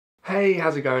Hey,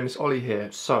 how's it going? It's Ollie here.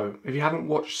 So, if you haven't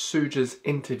watched Suja's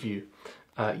interview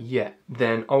yet,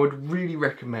 then I would really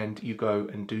recommend you go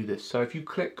and do this. So if you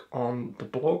click on the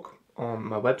blog on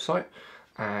my website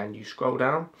and you scroll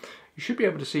down, you should be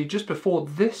able to see just before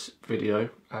this video,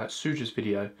 Suja's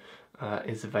video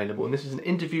is available. And this is an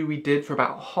interview we did for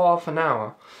about half an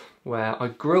hour where I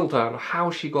grilled her on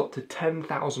how she got to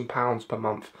 £10,000 per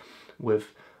month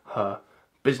with her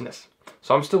business.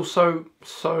 So I'm still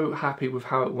so happy with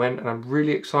how it went, and I'm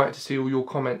really excited to see all your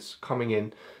comments coming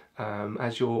in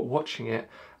as you're watching it.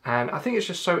 And I think it's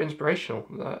just so inspirational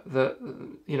that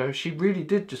you know, she really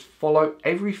did just follow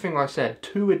everything I said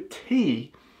to a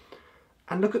T,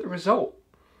 and look at the result.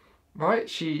 Right?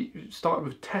 She started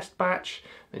with a test batch,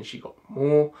 then she got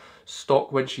more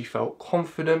stock when she felt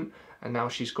confident, and now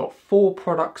she's got 4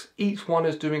 products. Each one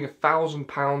is doing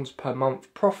 £1,000 per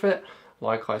month profit,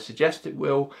 like I suggest it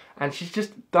will, and she's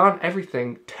just done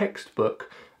everything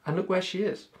textbook, and look where she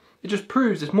is. It just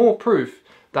proves, there's more proof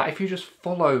that if you just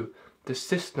follow the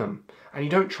system and you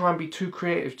don't try and be too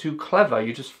creative, too clever,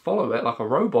 you just follow it like a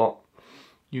robot,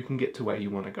 you can get to where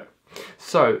you want to go.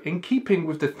 So, in keeping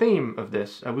with the theme of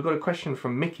this, we've got a question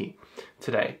from Mickey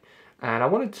today, and I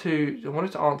wanted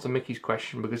to answer Mickey's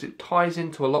question because it ties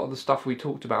into a lot of the stuff we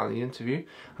talked about in the interview,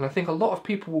 and I think a lot of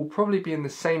people will probably be in the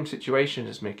same situation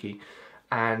as Mickey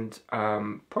and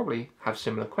probably have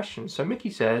similar questions. So Mickey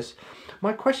says,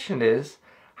 my question is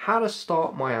how to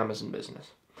start my Amazon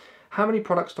business. How many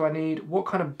products do I need? What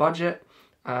kind of budget?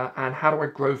 And how do I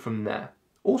grow from there?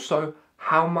 Also,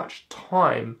 how much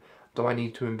time do I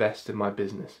need to invest in my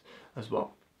business as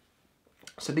well?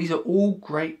 So these are all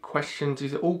great questions.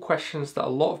 These are all questions that a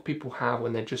lot of people have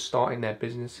when they're just starting their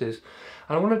businesses.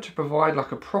 And I wanted to provide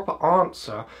like a proper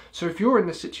answer. So if you're in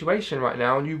this situation right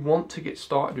now and you want to get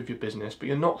started with your business, but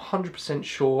you're not 100%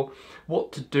 sure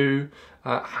what to do,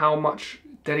 how much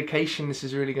dedication this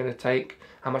is really going to take,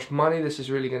 how much money this is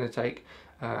really going to take,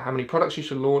 how many products you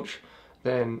should launch,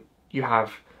 then you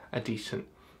have a decent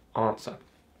answer.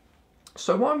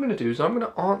 So what I'm going to do is I'm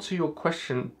going to answer your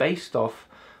question based off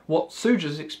what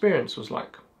Suja's experience was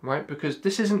like, right? Because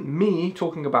this isn't me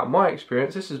talking about my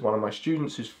experience, this is one of my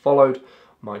students who's followed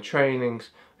my trainings,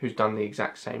 who's done the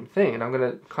exact same thing, and I'm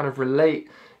going to kind of relate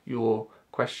your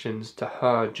questions to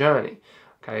her journey.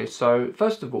 Okay, so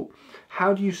first of all,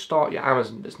 how do you start your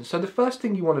Amazon business? So the first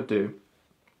thing you want to do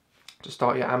to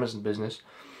start your Amazon business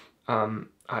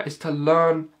is to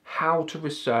learn how to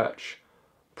research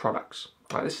products.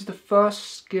 Right, this is the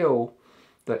first skill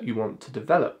that you want to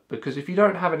develop, because if you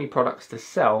don't have any products to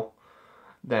sell,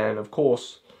 then of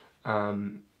course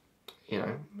you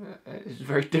know, it's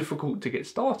very difficult to get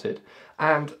started.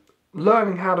 And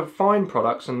learning how to find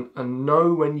products and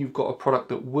know when you've got a product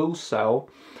that will sell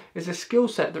is a skill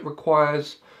set that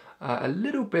requires a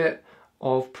little bit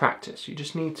of practice. You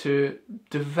just need to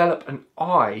develop an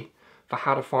eye for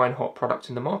how to find hot products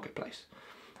in the marketplace.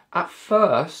 At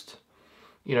first,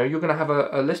 you know, you're going to have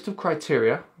a list of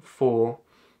criteria for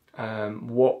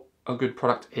what a good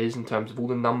product is in terms of all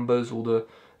the numbers, all the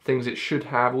things it should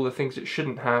have, all the things it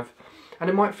shouldn't have, and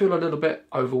it might feel a little bit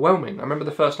overwhelming. I remember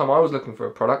the first time I was looking for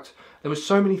a product, there were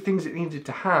so many things it needed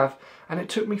to have, and it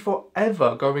took me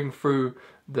forever going through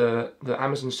the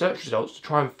Amazon search results to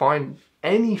try and find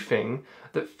anything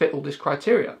that fit all this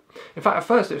criteria. In fact, at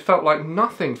first it felt like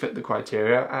nothing fit the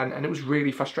criteria, and it was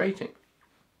really frustrating.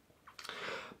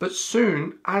 But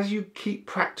soon, as you keep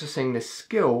practicing this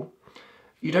skill,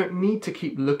 you don't need to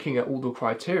keep looking at all the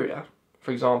criteria. For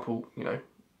example, you know,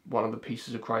 one of the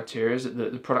pieces of criteria is that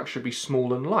the product should be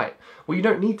small and light. Well, you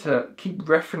don't need to keep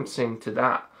referencing to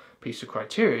that piece of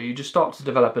criteria. You just start to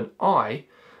develop an eye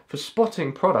for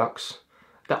spotting products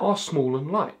that are small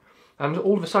and light. And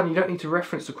all of a sudden, you don't need to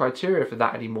reference the criteria for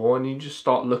that anymore, and you just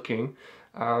start looking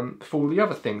for all the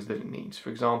other things that it needs. For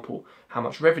example, how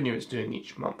much revenue it's doing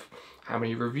each month, how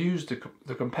many reviews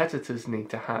the competitors need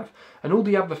to have, and all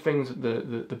the other things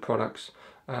that the products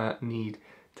need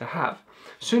to have.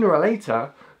 Sooner or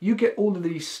later, you get all of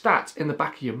these stats in the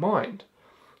back of your mind,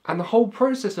 and the whole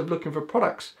process of looking for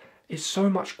products is so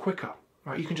much quicker.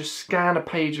 Right? You can just scan a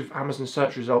page of Amazon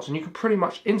search results, and you can pretty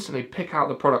much instantly pick out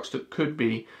the products that could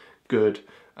be good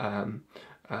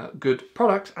good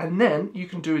products, and then you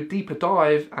can do a deeper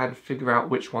dive and figure out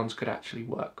which ones could actually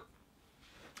work.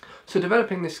 So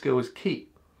developing this skill is key,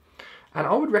 and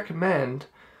I would recommend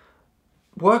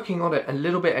working on it a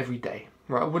little bit every day.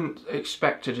 Right? I wouldn't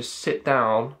expect to just sit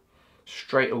down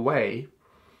straight away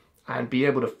and be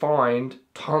able to find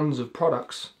tons of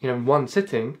products, you know, in one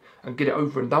sitting and get it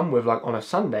over and done with, like on a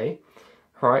Sunday,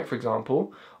 right? For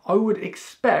example, I would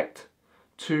expect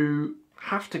to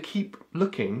have to keep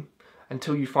looking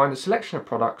until you find a selection of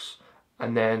products,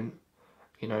 and then,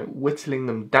 you know, whittling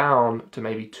them down to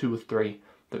maybe 2 or 3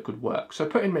 that could work. So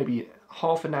put in maybe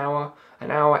half an hour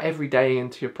every day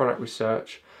into your product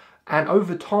research, and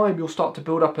over time you'll start to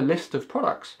build up a list of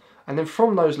products, and then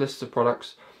from those lists of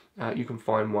products you can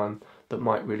find one that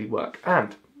might really work.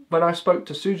 And when I spoke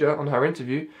to Suja on her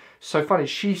interview, so funny,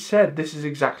 she said this is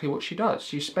exactly what she does.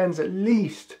 She spends at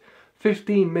least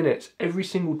 15 minutes every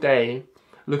single day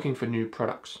looking for new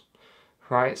products,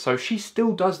 right? So she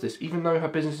still does this, even though her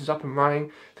business is up and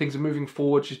running, things are moving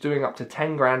forward, she's doing up to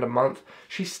 10 grand a month,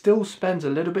 she still spends a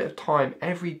little bit of time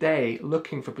every day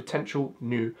looking for potential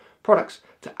new products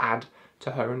to add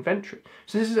to her inventory.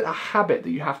 So this is a habit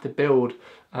that you have to build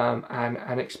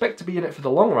and expect to be in it for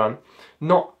the long run,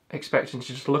 not expecting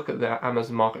to just look at the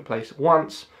Amazon marketplace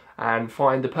once and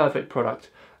find the perfect product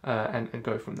and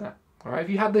go from there. All right, if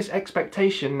you have this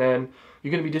expectation, then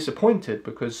you're going to be disappointed,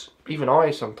 because even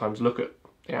I sometimes look at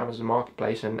the Amazon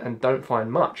marketplace and don't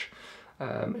find much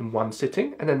in one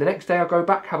sitting, and then the next day I'll go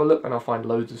back, have a look, and I'll find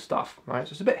loads of stuff, right?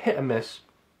 So it's a bit hit and miss.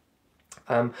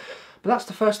 But that's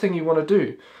the first thing you want to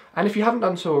do. And if you haven't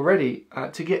done so already,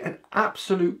 to get an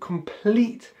absolute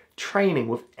complete training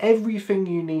with everything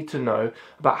you need to know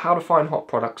about how to find hot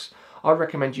products, I'd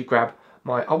recommend you grab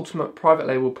my Ultimate Private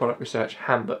Label Product Research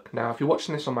Handbook. Now, if you're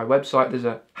watching this on my website, there's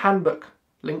a handbook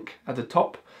link at the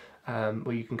top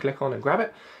where you can click on and grab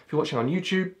it. If you're watching on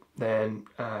YouTube, then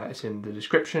it's in the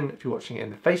description. If you're watching it in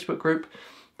the Facebook group,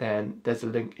 then there's a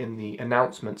link in the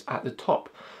announcements at the top.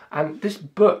 And this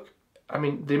book, I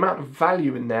mean, the amount of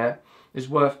value in there is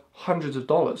worth hundreds of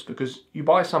dollars, because you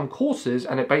buy some courses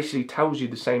and it basically tells you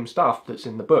the same stuff that's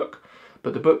in the book,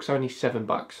 but the book's only $7.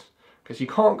 Because you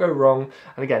can't go wrong.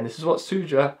 And again, this is what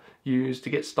Suja used to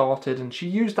get started, and she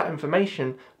used that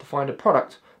information to find a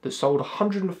product that sold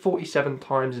 147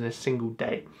 times in a single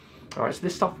day. All right, so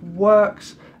this stuff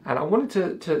works, and I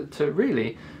wanted to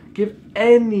really give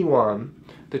anyone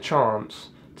the chance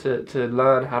to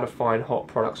learn how to find hot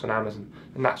products on Amazon,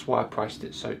 and that's why I priced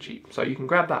it so cheap. So you can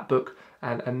grab that book,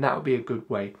 and that would be a good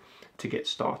way to get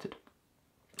started.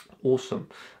 Awesome.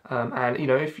 And you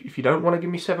know, if you don't want to give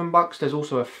me $7, there's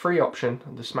also a free option,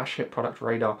 the Smash Hit Product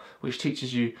Radar, which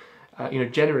teaches you, you know,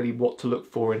 generally what to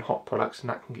look for in hot products, and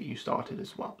that can get you started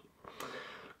as well.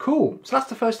 Cool. So that's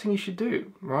the first thing you should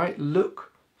do, right?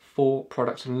 Look for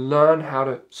products and learn how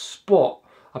to spot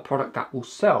a product that will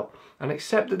sell, and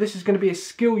accept that this is going to be a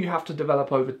skill you have to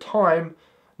develop over time,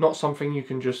 not something you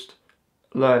can just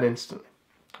learn instantly.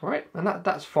 All right, and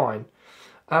that's fine.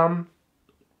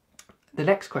 The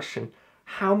next question,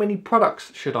 how many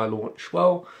products should I launch?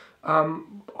 Well, I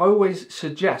always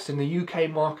suggest in the UK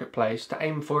marketplace to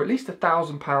aim for at least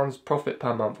 £1,000 profit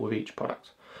per month with each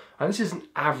product. And this is an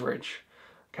average,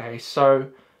 okay? So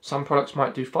some products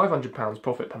might do £500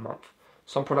 profit per month.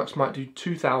 Some products might do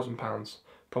 £2,000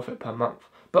 profit per month.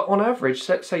 But on average,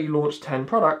 let's say you launch 10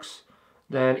 products,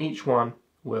 then each one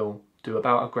will do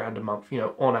about £1,000 a month, you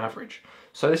know, on average.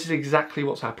 So this is exactly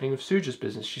what's happening with Suja's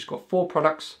business. She's got 4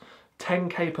 products,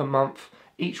 10k per month,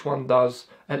 each one does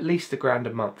at least £1,000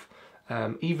 a month.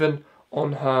 Even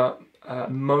on her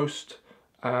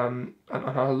on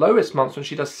her lowest months, when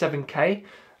she does 7k,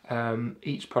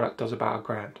 each product does about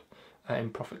 £1,000 in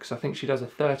profit, because I think she does a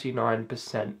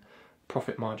 39%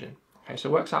 profit margin. Okay, so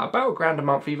it works out about £1,000 a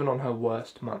month even on her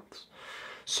worst months.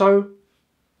 So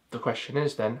the question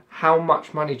is then, how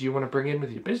much money do you want to bring in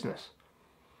with your business?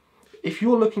 If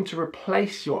you're looking to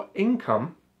replace your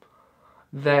income,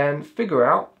 then figure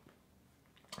out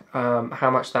how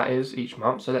much that is each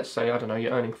month. So let's say, I don't know,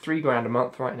 you're earning £3,000 a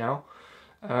month right now.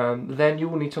 Then you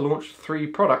will need to launch 3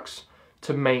 products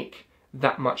to make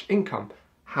that much income.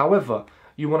 However,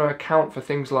 you want to account for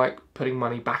things like putting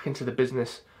money back into the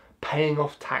business, paying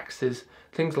off taxes,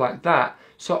 things like that.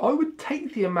 So I would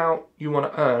take the amount you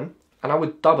want to earn and I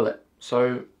would double it.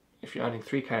 So if you're earning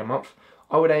 3k a month,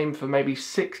 I would aim for maybe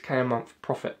 6k a month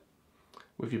profit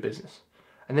with your business.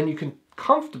 And then you can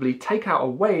comfortably take out a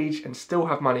wage and still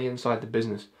have money inside the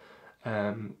business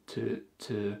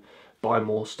to buy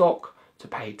more stock, to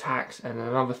pay tax, and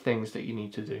other things that you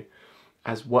need to do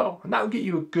as well. And that will get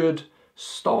you a good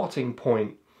starting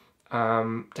point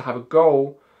to have a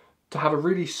goal, to have a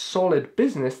really solid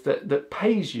business that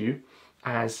pays you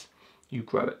as you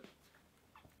grow it.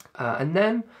 And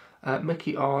then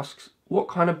Mickey asks, what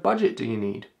kind of budget do you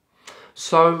need?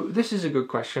 So this is a good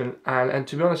question, and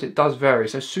to be honest, it does vary.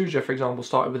 So Suja, for example,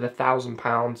 started with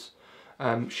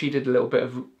 £1,000. She did a little bit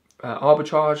of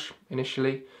arbitrage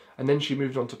initially, and then she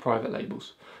moved on to private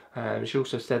labels. She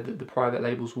also said that the private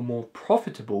labels were more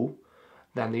profitable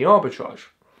than the arbitrage,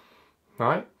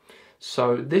 right?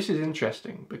 So this is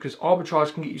interesting because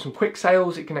arbitrage can get you some quick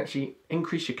sales. It can actually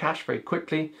increase your cash very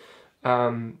quickly,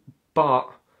 but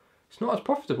it's not as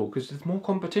profitable because there's more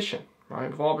competition,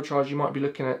 right? With arbitrage, you might be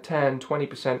looking at 10,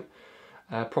 20%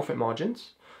 profit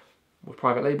margins. With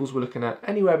private labels, we're looking at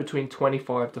anywhere between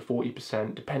 25 to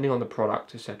 40%, depending on the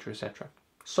product, etc., etc.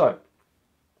 So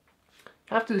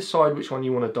you have to decide which one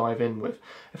you want to dive in with.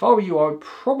 If I were you, I would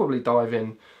probably dive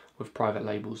in with private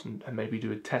labels and maybe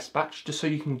do a test batch just so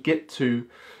you can get to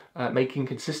making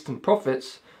consistent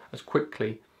profits as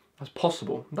quickly as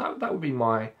possible. That would be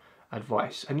my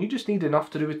advice. And you just need enough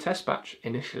to do a test batch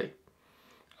initially.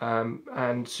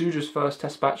 And Suja's first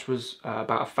test batch was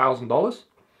about $1,000.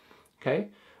 Okay,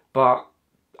 but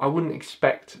I wouldn't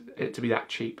expect it to be that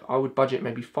cheap. I would budget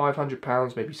maybe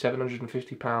 £500, maybe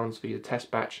 £750 for your test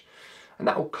batch, and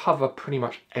that will cover pretty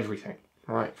much everything,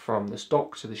 right? From the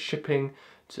stock to the shipping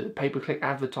to the pay-per-click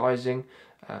advertising,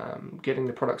 getting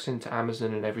the products into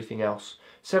Amazon and everything else.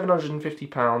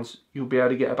 £750, you'll be able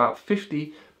to get about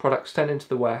 50 products sent into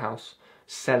the warehouse,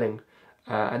 selling,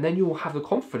 and then you'll have the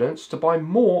confidence to buy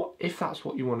more if that's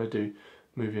what you want to do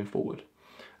moving forward.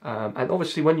 And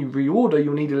obviously when you reorder,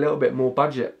 you'll need a little bit more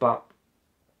budget, but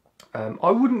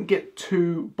I wouldn't get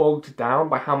too bogged down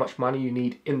by how much money you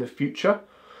need in the future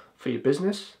for your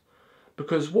business,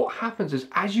 because what happens is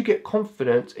as you get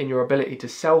confident in your ability to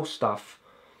sell stuff,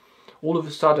 all of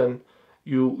a sudden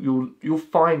you'll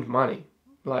find money.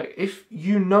 Like if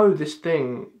you know this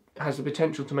thing has the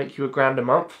potential to make you £1,000 a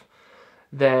month,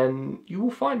 then you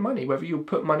will find money, whether you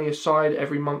put money aside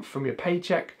every month from your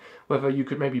paycheck, whether you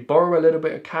could maybe borrow a little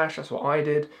bit of cash. That's what I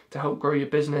did to help grow your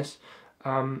business.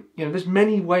 There's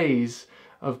many ways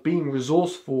of being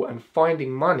resourceful and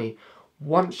finding money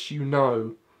once you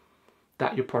know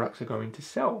that your products are going to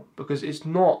sell, because it's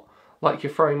not like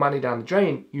you're throwing money down the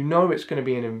drain. You know it's going to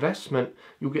be an investment.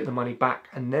 You'll get the money back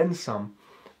and then some.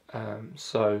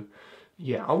 So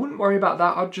yeah, I wouldn't worry about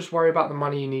that. I'd just worry about the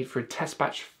money you need for a test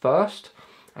batch first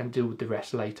and deal with the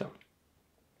rest later.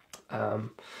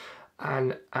 And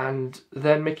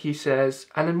then Mickey says,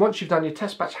 and then once you've done your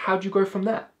test batch, how do you grow from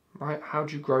there, right? How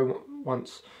do you grow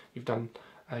once you've done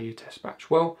your test batch?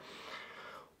 Well,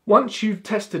 once you've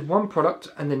tested one product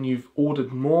and then you've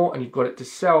ordered more and you've got it to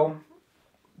sell,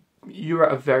 you're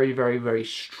at a very, very, very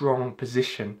strong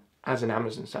position as an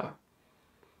Amazon seller.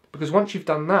 Because once you've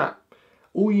done that,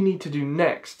 all you need to do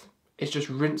next is just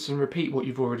rinse and repeat what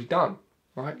you've already done,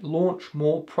 right? Launch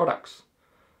more products,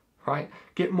 right?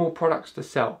 Get more products to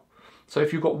sell. So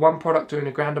if you've got one product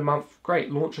doing £1,000 a month,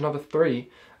 great, launch another 3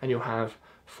 and you'll have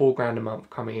 £4,000 a month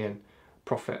coming in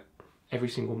profit every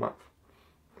single month,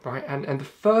 right? And the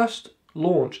first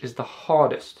launch is the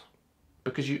hardest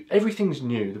because everything's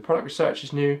new. The product research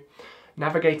is new.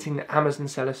 Navigating the Amazon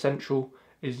Seller Central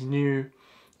is new.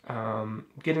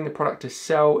 Getting the product to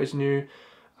sell is new.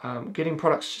 Getting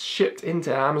products shipped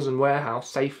into Amazon warehouse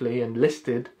safely and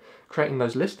listed, creating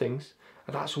those listings,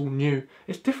 that's all new.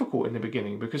 It's difficult in the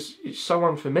beginning because it's so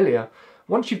unfamiliar.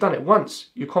 Once you've done it once,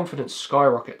 your confidence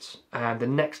skyrockets and the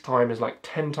next time is like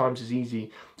 10 times as easy.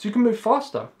 So you can move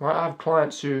faster, right? I have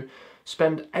clients who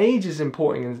spend ages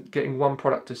importing and getting one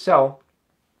product to sell,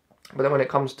 but then when it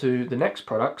comes to the next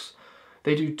products,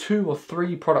 they do 2 or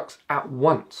 3 products at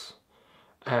once.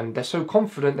 And they're so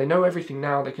confident, they know everything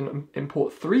now, they can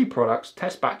import 3 products,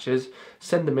 test batches,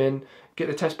 send them in, get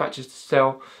the test batches to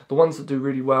sell, the ones that do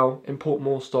really well, import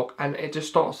more stock, and it just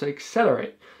starts to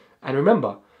accelerate. And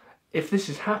remember, if this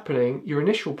is happening, your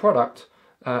initial product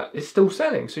is still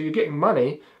selling, so you're getting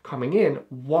money coming in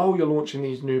while you're launching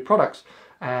these new products,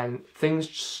 and things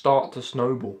start to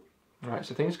snowball, right?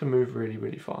 So things can move really,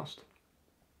 really fast.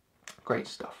 Great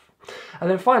stuff. And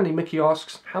then finally, Mickey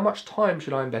asks, how much time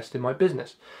should I invest in my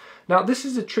business? Now, this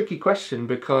is a tricky question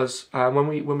because when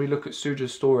we look at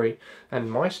Suja's story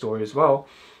and my story as well,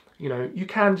 you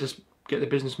can just get the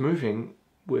business moving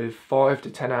with 5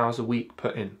 to 10 hours a week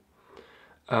put in.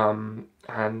 And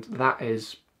that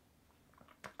is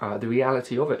the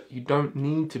reality of it. You don't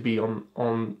need to be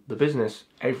on the business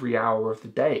every hour of the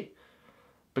day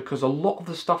because a lot of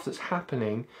the stuff that's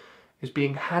happening is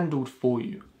being handled for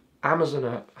you. Amazon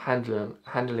are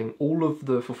handling all of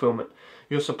the fulfillment.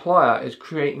 Your supplier is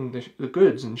creating the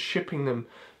goods and shipping them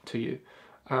to you.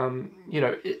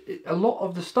 A lot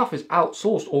of the stuff is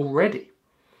outsourced already.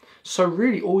 So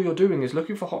really all you're doing is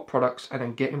looking for hot products and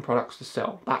then getting products to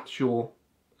sell. That's your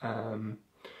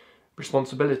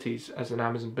responsibilities as an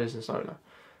Amazon business owner.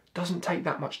 It doesn't take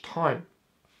that much time.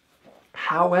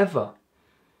 However,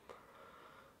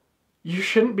 you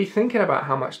shouldn't be thinking about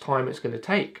how much time it's going to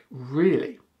take,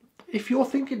 really. If you're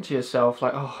thinking to yourself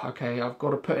like, oh, okay, I've got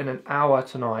to put in an hour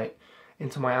tonight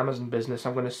into my Amazon business.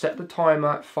 I'm going to set the timer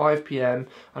at 5 p.m.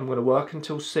 I'm going to work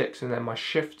until 6 and then my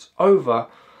shift's over.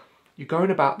 You're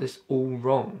going about this all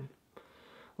wrong.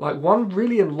 Like, one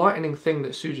really enlightening thing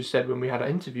that Suja said when we had an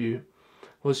interview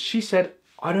was, she said,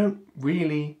 I don't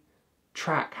really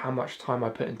track how much time I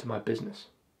put into my business.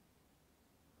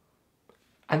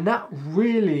 And that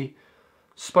really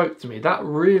spoke to me. That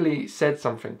really said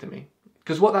something to me.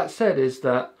 Because what that said is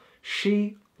that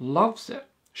she loves it.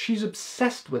 She's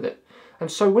obsessed with it.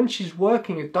 And so when she's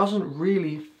working, it doesn't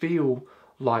really feel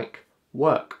like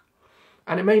work.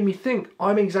 And it made me think,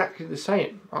 I'm exactly the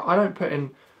same. I don't put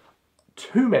in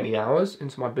too many hours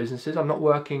into my businesses. I'm not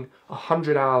working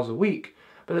 100 hours a week.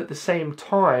 But at the same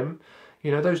time,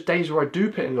 you know, those days where I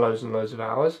do put in loads and loads of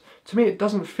hours, to me it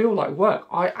doesn't feel like work.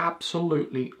 I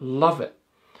absolutely love it.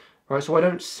 Right? So I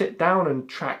don't sit down and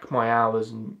track my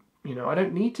hours, and, you know, I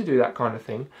don't need to do that kind of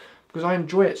thing because I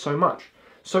enjoy it so much.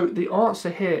 So the answer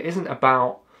here isn't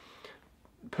about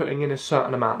putting in a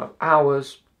certain amount of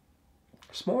hours.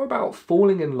 It's more about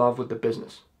falling in love with the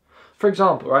business. For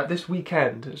example, right, this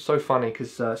weekend, it's so funny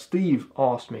because Steve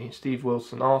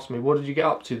Wilson asked me, what did you get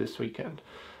up to this weekend?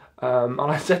 And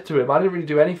I said to him, I didn't really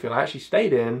do anything. I actually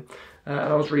stayed in and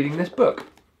I was reading this book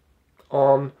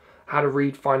on how to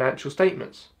read financial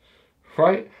statements,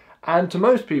 right? And to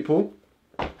most people,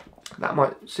 that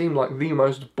might seem like the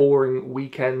most boring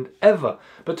weekend ever.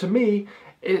 But to me,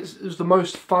 it was the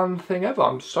most fun thing ever.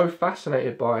 I'm so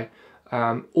fascinated by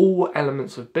all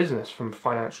elements of business, from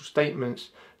financial statements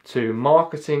to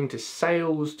marketing to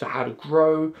sales to how to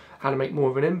grow, how to make more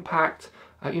of an impact.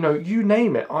 You know, you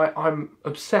name it, I'm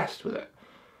obsessed with it.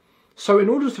 So in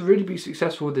order to really be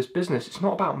successful with this business, it's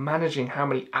not about managing how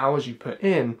many hours you put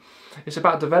in. It's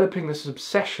about developing this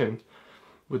obsession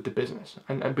with the business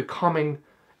and becoming,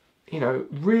 you know,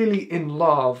 really in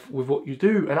love with what you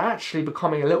do and actually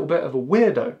becoming a little bit of a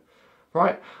weirdo,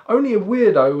 right? Only a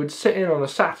weirdo would sit in on a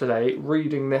Saturday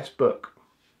reading this book.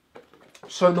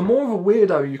 So the more of a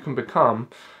weirdo you can become,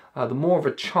 the more of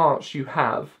a chance you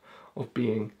have of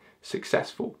being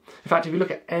successful. In fact, if you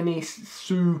look at any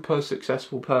super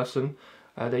successful person,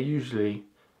 they're usually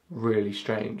really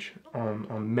strange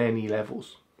on many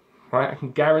levels, right? I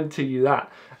can guarantee you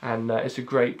that, and it's a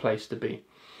great place to be.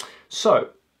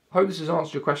 So, I hope this has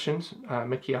answered your questions,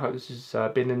 Mickey. I hope this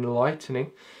has been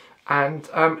enlightening. And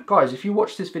guys, if you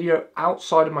watch this video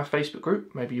outside of my Facebook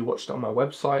group, maybe you watched it on my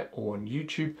website or on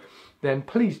YouTube, then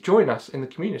please join us in the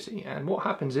community. And what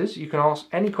happens is you can ask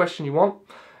any question you want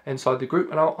inside the group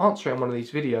and I'll answer it in one of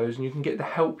these videos, and you can get the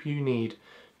help you need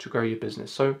to grow your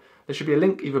business. So there should be a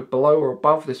link either below or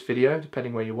above this video,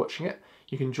 depending where you're watching it.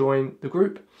 You can join the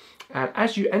group, and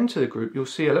as you enter the group, you'll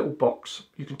see a little box.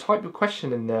 You can type your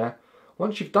question in there.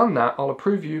 Once you've done that, I'll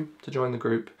approve you to join the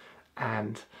group,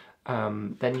 and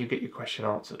then you get your question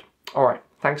answered. Alright,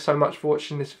 thanks so much for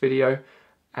watching this video,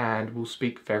 and we'll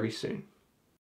speak very soon.